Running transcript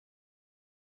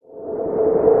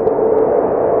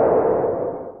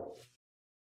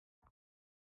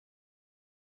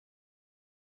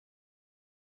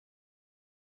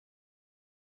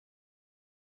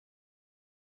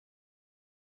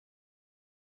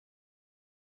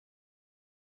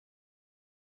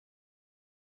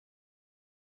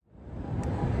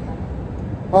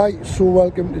Hi, so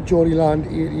welcome to Geordieland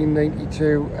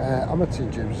 1892. I'm at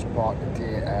St James's Park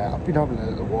today. I've been having a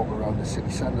little walk around the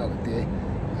city centre today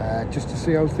just to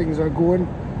see how things are going.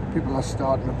 People are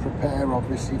starting to prepare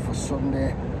obviously for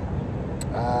Sunday.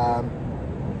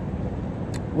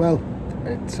 Well,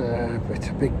 it's a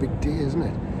big day, isn't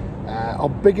it? Our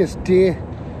biggest day,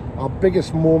 our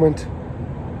biggest moment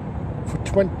for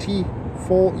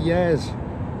 24 years.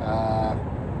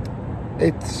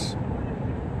 It's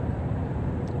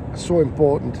so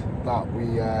important that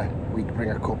we bring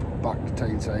a cup back to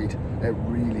Tyneside. It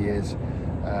really is,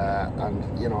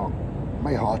 and you know,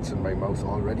 my heart's in my mouth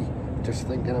already just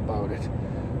thinking about it.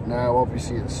 Now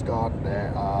obviously at the start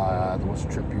there was a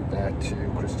tribute there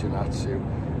to Christian Atsu,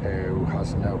 who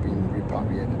has now been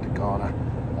repatriated to Ghana.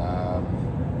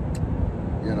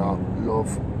 You know,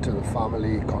 love to the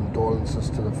family, condolences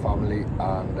to the family,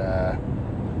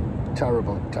 and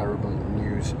terrible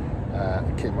news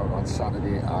came out on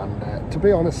Saturday. And to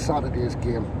be honest, Saturday's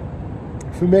game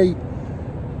for me,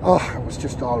 it was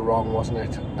just all wrong, wasn't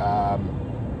it? I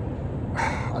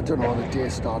don't know, the day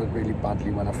started really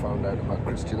badly when I found out about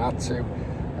Christian Atsu.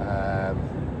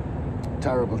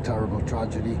 Terrible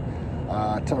tragedy.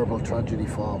 Terrible tragedy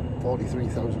for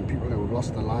 43,000 people who have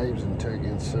lost their lives in Turkey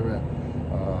and Syria.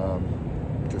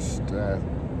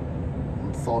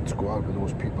 Thoughts go out to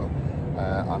those people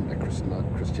and to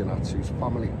Christian Atsu's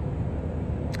family.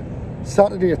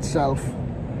 Saturday itself,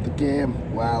 the game,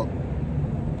 well,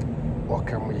 what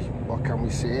can we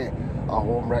say? Our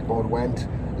home record went.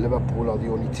 Liverpool are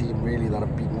the only team really that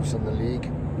have beaten us in the league.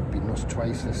 We've beaten us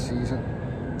twice this season,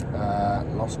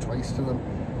 lost twice to them.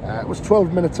 It was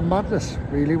 12 minutes of madness,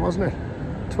 really, wasn't it?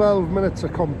 12 minutes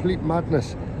of complete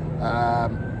madness.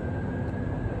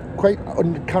 Quite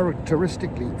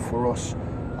uncharacteristically for us,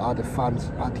 our defence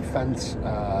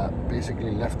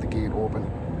basically left the gate open,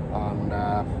 and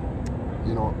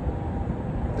you know,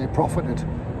 they profited,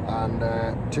 and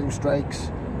 2 strikes.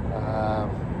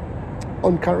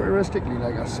 Uncharacteristically,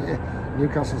 like I say,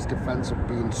 Newcastle's defence have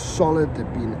been solid.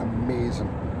 They've been amazing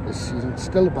this season.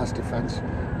 Still the best defence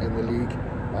in the league,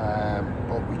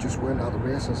 but we just weren't at the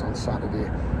races on Saturday.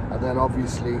 And then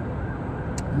obviously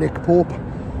Nick Pope.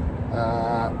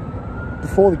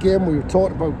 Before the game we were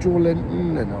talking about Joe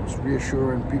Linton, and I was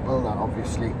reassuring people that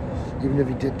obviously even if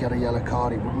he did get a yellow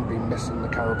card, he wouldn't be missing the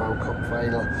Carabao Cup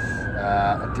final.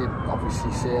 I did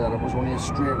obviously say that it was only a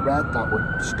straight red that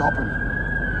would stop him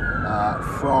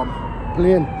from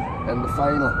playing in the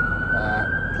final.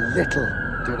 Little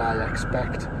did I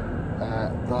expect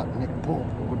that Nick Pope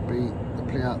would be the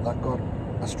player that got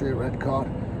a straight red card.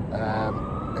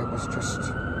 It was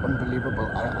just unbelievable.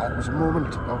 It was a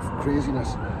moment of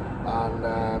craziness, and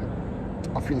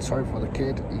I feel sorry for the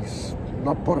kid. He's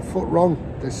not put a foot wrong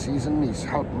this season. He's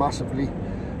helped massively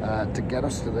to get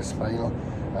us to this final,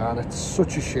 and it's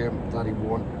such a shame that he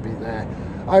won't be there.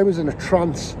 I was in a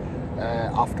trance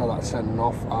after that sending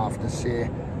off, I have to say.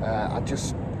 I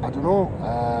don't know,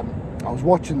 I was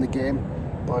watching the game,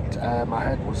 but my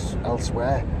head was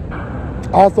elsewhere.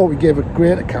 I thought we gave a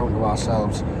great account of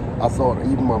ourselves. I thought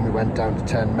even when we went down to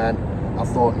 10 men, I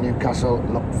thought Newcastle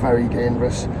looked very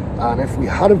dangerous, and if we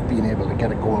hadn't been able to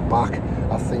get a goal back,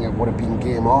 I think it would have been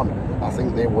game on. I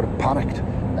think they would have panicked.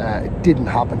 It didn't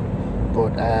happen,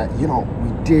 but you know,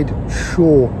 we did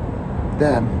show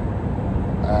them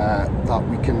that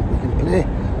we can play,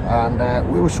 and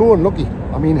we were so unlucky.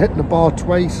 I mean, hitting the bar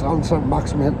twice, Alan St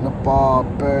Maxim hitting the bar,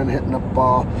 Byrne hitting the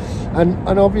bar,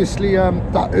 and obviously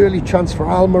that early chance for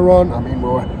Almiron. I mean, we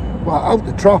were out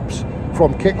the traps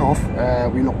from kick-off.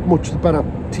 We looked much the better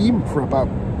team for about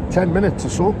 10 minutes or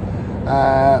so,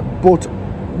 but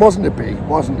wasn't it be?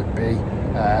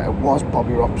 It was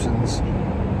Bobby Robson's,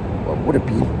 what would it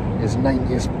be, his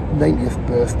 90th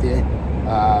birthday.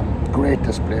 Great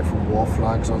display from War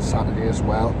Flags on Saturday as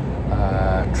well.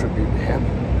 Tribute to him.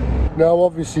 Now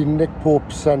obviously Nick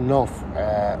Pope's sending off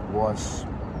was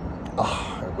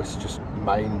just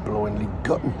mind-blowingly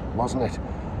gutting, wasn't it?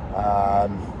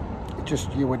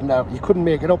 You couldn't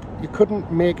make it up. You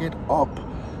couldn't make it up.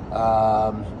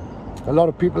 A lot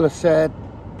of people have said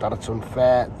that it's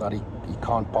unfair that he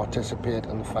can't participate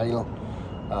in the final.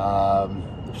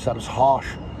 They've said it's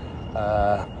harsh.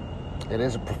 It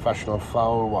is a professional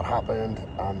foul, what happened,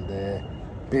 and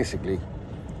basically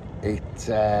it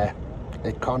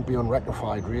can't be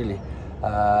unrectified, really.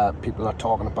 People are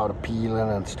talking about appealing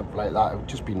and stuff like that. It would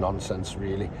just be nonsense,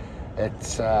 really.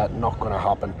 It's not going to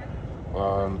happen.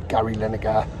 Gary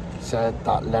Lineker said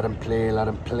that let him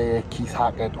play. Keith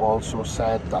Hackett also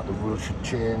said that the rules should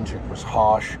change. It was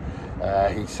harsh.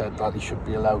 He said that he should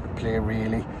be allowed to play,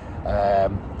 really.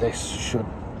 This should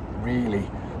really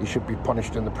he should be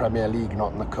punished in the Premier League,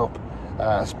 not in the Cup,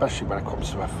 especially when it comes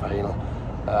to a final.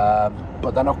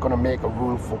 But they're not going to make a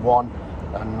rule for one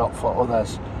and not for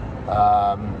others.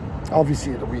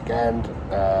 Obviously at the weekend,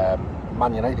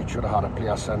 Man United should have had a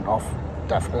player sent off,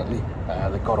 definitely.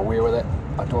 They got away with it.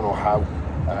 I don't know how.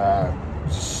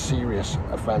 Serious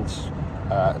offence.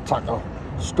 Tackle,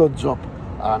 studs up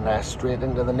and straight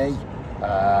into the knee.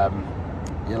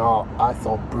 You know, I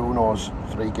thought Bruno's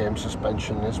 3-game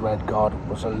suspension, his red card,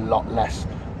 was a lot less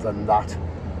than that.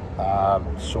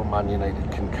 So Man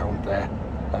United can count their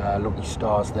lucky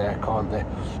stars there, can't they?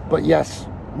 But yes,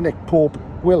 Nick Pope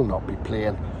will not be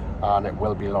playing, and it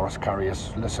will be Loris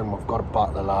Karius. Listen, we've got to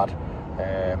back the lad.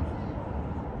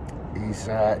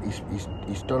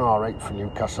 He's done all right for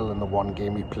Newcastle in the one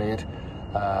game he played.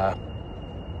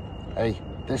 Hey,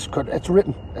 it's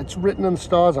written in the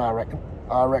stars. I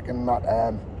reckon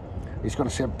that he's going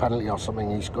to save a penalty or something.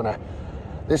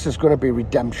 This is going to be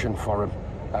redemption for him,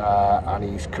 and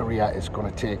his career is going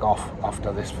to take off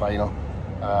after this final.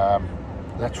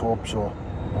 Let's hope so.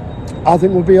 I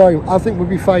think we'll be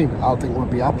fine. I think we'll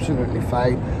be absolutely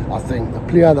fine. I think the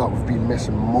player that we've been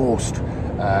missing most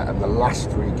in the last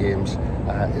 3 games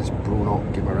is Bruno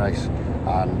Guimaraes,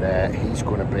 and he's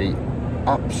going to be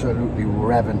absolutely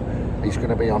revving. He's going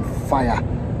to be on fire.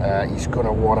 He's going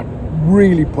to want to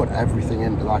really put everything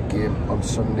into that game on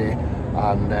Sunday,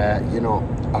 and you know,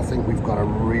 I think we've got a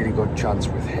really good chance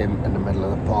with him in the middle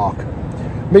of the park.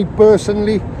 Me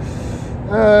personally,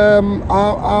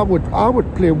 I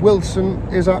would play Wilson,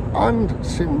 Izzat and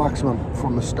St Maximin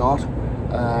from the start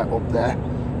up there.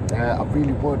 I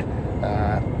really would.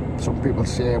 Some people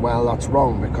say, well, that's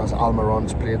wrong because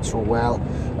Almiron's played so well.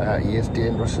 He is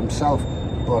dangerous himself,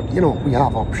 but you know, we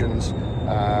have options.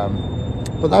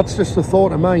 But that's just a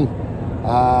thought of mine.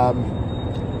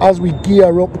 As we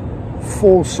gear up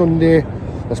for Sunday,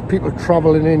 there's people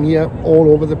travelling in here all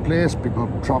over the place, people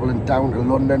travelling down to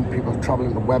London, people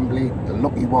travelling to Wembley, the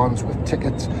lucky ones with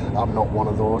tickets. I'm not one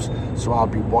of those, so I'll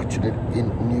be watching it in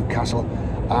Newcastle.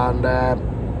 And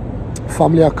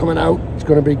family are coming out. It's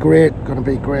going to be great, going to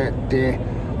be a great day.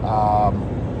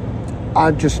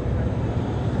 I just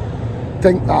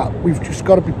think that we've just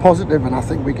got to be positive, and I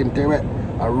think we can do it.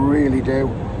 I really do.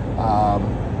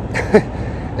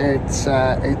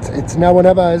 It's now or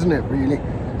never, isn't it, really?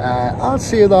 I'll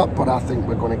say that, but I think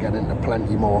we're going to get into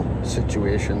plenty more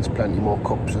situations, plenty more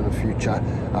cups in the future.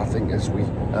 I think as we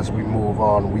move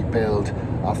on, we build,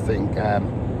 I think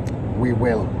we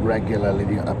will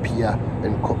regularly appear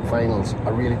in cup finals. I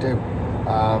really do.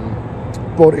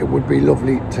 But it would be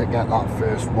lovely to get that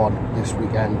first one this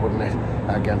weekend, wouldn't it,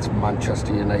 against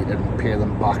Manchester United, and pay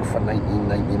them back for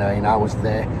 1999. I was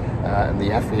there in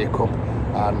the FA Cup,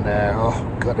 and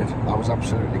oh, gutted. I was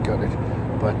absolutely gutted.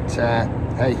 But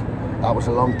hey, that was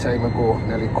a long time ago,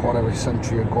 nearly a quarter of a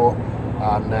century ago,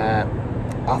 and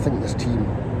I think this team,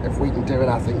 if we can do it,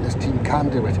 I think this team can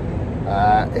do it.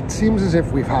 It seems as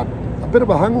if we've had a bit of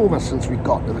a hangover since we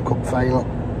got to the cup final.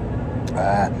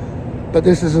 But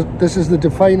this is the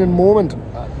defining moment.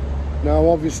 Now,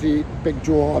 obviously, Big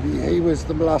Joe Harvey, he was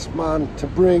the last man to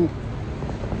bring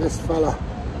this fella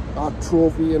that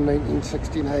trophy in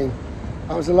 1969.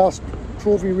 That was the last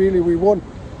trophy really we won,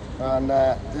 and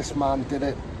this man did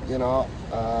it. You know,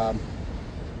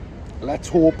 let's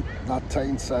hope that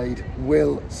Tyneside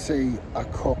will see a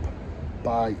cup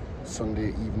by Sunday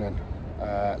evening.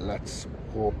 Let's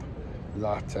hope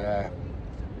that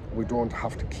we don't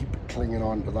have to keep clinging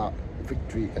on to that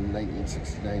victory in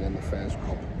 1969 in the Fairs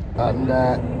Cup. And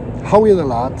how are the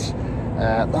lads?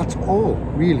 That's all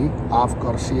really I've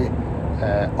got to say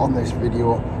on this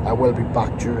video. I will be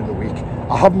back during the week.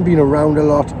 I haven't been around a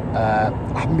lot.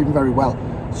 I haven't been very well,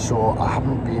 so I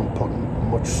haven't been putting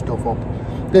much stuff up.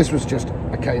 This was just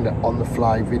a kind of on the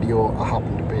fly video. I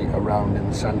happened to be around in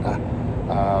the centre.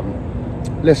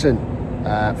 Listen,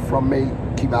 from me,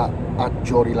 keep at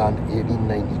Geordieland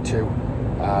 1892.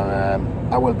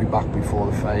 I will be back before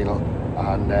the final,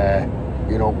 and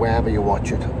you know, wherever you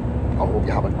watch it, I hope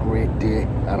you have a great day,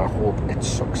 and I hope it's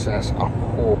success. I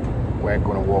hope we're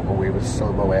going to walk away with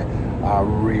silverware. I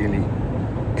really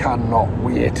cannot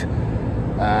wait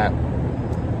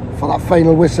for that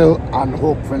final whistle, and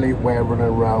hopefully we're running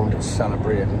around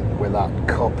celebrating with that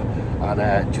cup.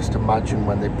 And just imagine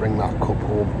when they bring that cup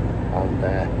home and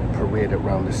parade it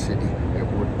around the city. It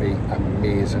would be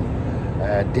amazing.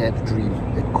 Dare to dream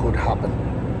it could happen,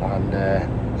 and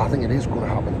I think it is going to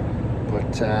happen.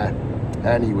 But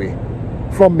anyway,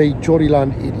 from me,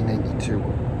 Geordieland 1892,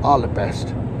 all the best,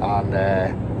 and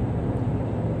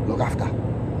look after.